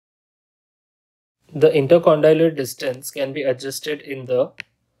The intercondylar distance can be adjusted in the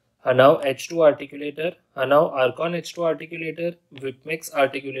Hanau H2 articulator, Hanau Archon H2 articulator, Whipmix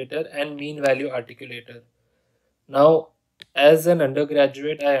articulator, and mean value articulator. Now, as an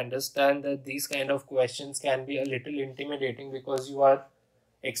undergraduate, I understand that these kind of questions can be a little intimidating because you are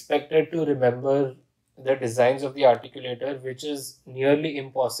expected to remember the designs of the articulator, which is nearly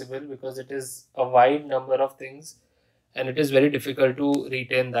impossible because it is a wide number of things and it is very difficult to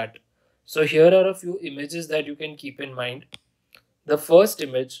retain that. So here are a few images that you can keep in mind. The first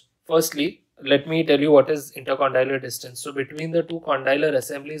image, firstly, let me tell you what is intercondylar distance. So between the two condylar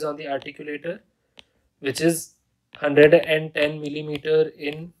assemblies on the articulator, which is 110 millimeter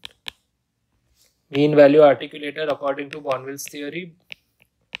in mean value articulator according to Bonville's theory.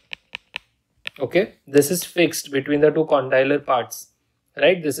 Okay, this is fixed between the two condylar parts,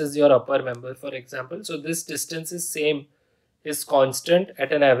 right? This is your upper member, for example. So this distance is constant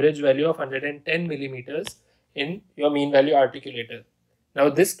at an average value of 110 millimeters in your mean value articulator. Now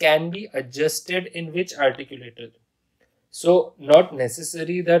this can be adjusted in which articulator? So not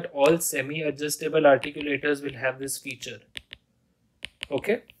necessary that all semi-adjustable articulators will have this feature.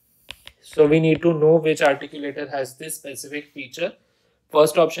 Okay, so we need to know which articulator has this specific feature.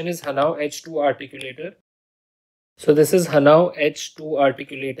 First option is Hanau H2 articulator. So this is Hanau H2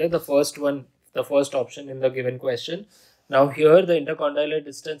 articulator, the first one, the first option in the given question. Now here the intercondylar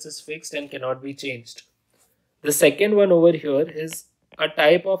distance is fixed and cannot be changed. The second one over here is a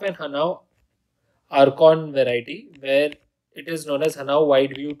type of an Hanau Archon variety where it is known as Hanau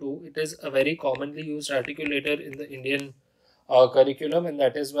Wide View 2. It is a very commonly used articulator in the Indian curriculum, and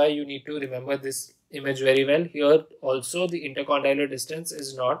that is why you need to remember this image very well. Here also the intercondylar distance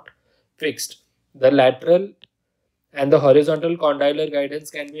is not fixed. The lateral and the horizontal condylar guidance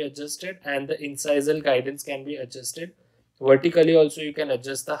can be adjusted and the incisal guidance can be adjusted. Vertically also you can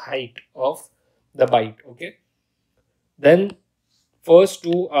adjust the height of the bite. Okay. Then first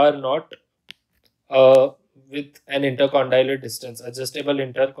two are not with an intercondylar distance, adjustable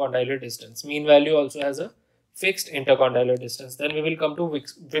intercondylar distance. Mean value also has a fixed intercondylar distance. Then we will come to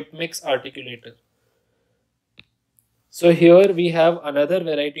Whipmix articulator. So here we have another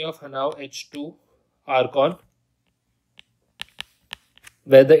variety of Hanau H2 Archon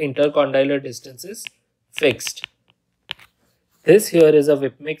where the intercondylar distance is fixed. This here is a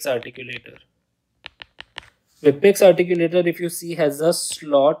Whipmix articulator. Whipmix articulator, if you see, has a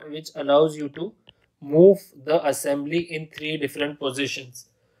slot which allows you to move the assembly in 3 different positions.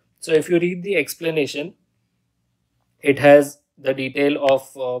 So if you read the explanation, it has the detail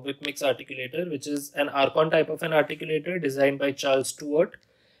of Whipmix articulator, which is an Archon type of an articulator designed by Charles Stewart.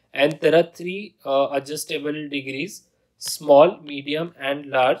 And there are 3 adjustable degrees: small, medium and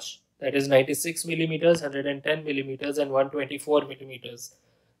large, that is 96 millimeters, 110 millimeters and 124 millimeters.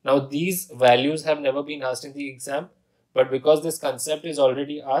 Now these values have never been asked in the exam, but because this concept is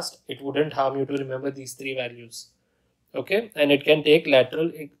already asked, it wouldn't harm you to remember these 3 values. Okay, and it can take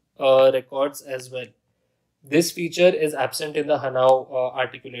lateral records as well. This feature is absent in the Hanau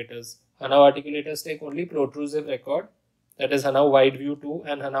articulators. Hanau articulators take only protrusive record, that is Hanau Wide View 2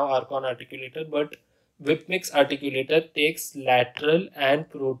 and Hanau Archon articulator, but Whipmix articulator takes lateral and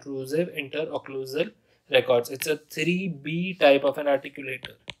protrusive interocclusal records. It's a 3B type of an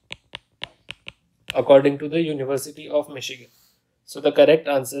articulator according to the University of Michigan. So the correct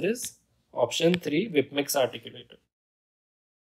answer is option 3, Whipmix articulator.